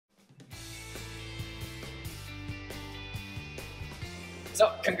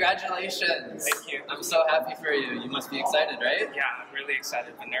So, congratulations! Thank you. I'm so happy for you. You must be excited, right? Yeah, I'm really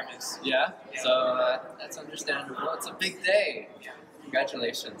excited but nervous. Yeah? Yeah. So, that's understandable. It's a big day. Yeah.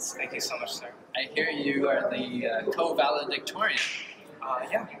 Congratulations. Thank you so much, sir. I hear you are the co-valedictorian.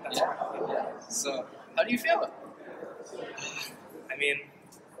 Yeah, that's Yeah. right. Yeah. So, how do you feel? I mean,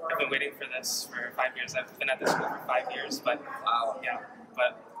 I've been waiting for this for 5 years. I've been at this school for 5 years, but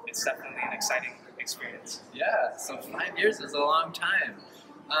but it's definitely an exciting experience. Yeah, so 5 years is a long time.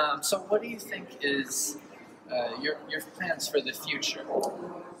 So what do you think is your plans for the future?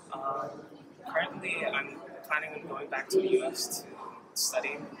 Currently, I'm planning on going back to the U.S. to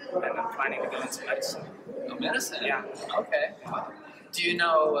study, and I'm planning to go into medicine. Oh, medicine? Yeah. Okay. Wow. Do you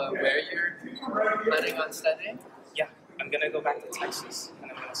know where you're planning on studying? Yeah, I'm going to go back to Texas,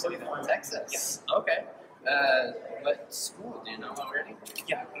 and I'm going to study there. Texas? Yeah. Okay. What school? Do you know already?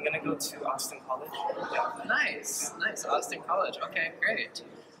 Yeah, I'm going to go to Austin College. Yeah. Nice. Austin College. Okay, great.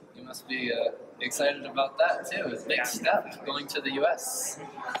 You must be excited about that too. It's a big step going to the U.S.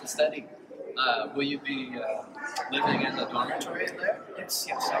 to study. Will you be living in the dormitory there? Yes,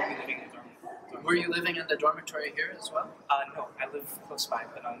 I'll be living in the dorm. Were you living in the dormitory here as well? No, I live close by,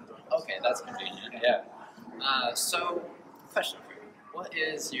 but not in the dorm. Okay, that's convenient, yeah. So, question for you. What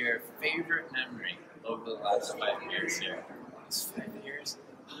is your favorite memory over the last 5 years here? Last 5 years?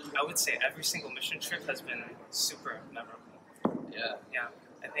 I would say every single mission trip has been super memorable. Yeah. Yeah,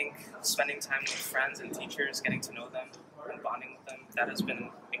 I think spending time with friends and teachers, getting to know them, and bonding with them, that has been an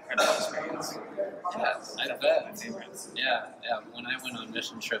incredible experience. Yeah, I Definitely bet. my favorites. Yeah. When I went on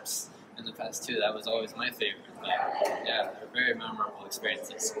mission trips in the past too, that was always my favorite. Yeah, they're very memorable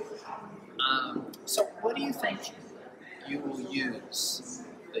experiences. So what do you think you will use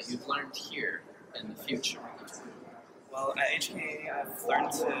that you've learned here in the future? Well, at HKA, I've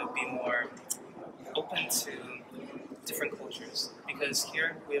learned to be more open to different cultures, because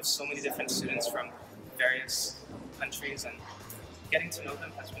here we have so many different students from various countries, and getting to know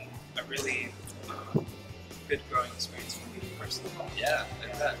them has been a really good growing experience for me personally. Yeah,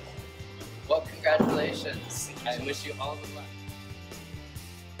 I bet. Well, congratulations. I wish you all the luck.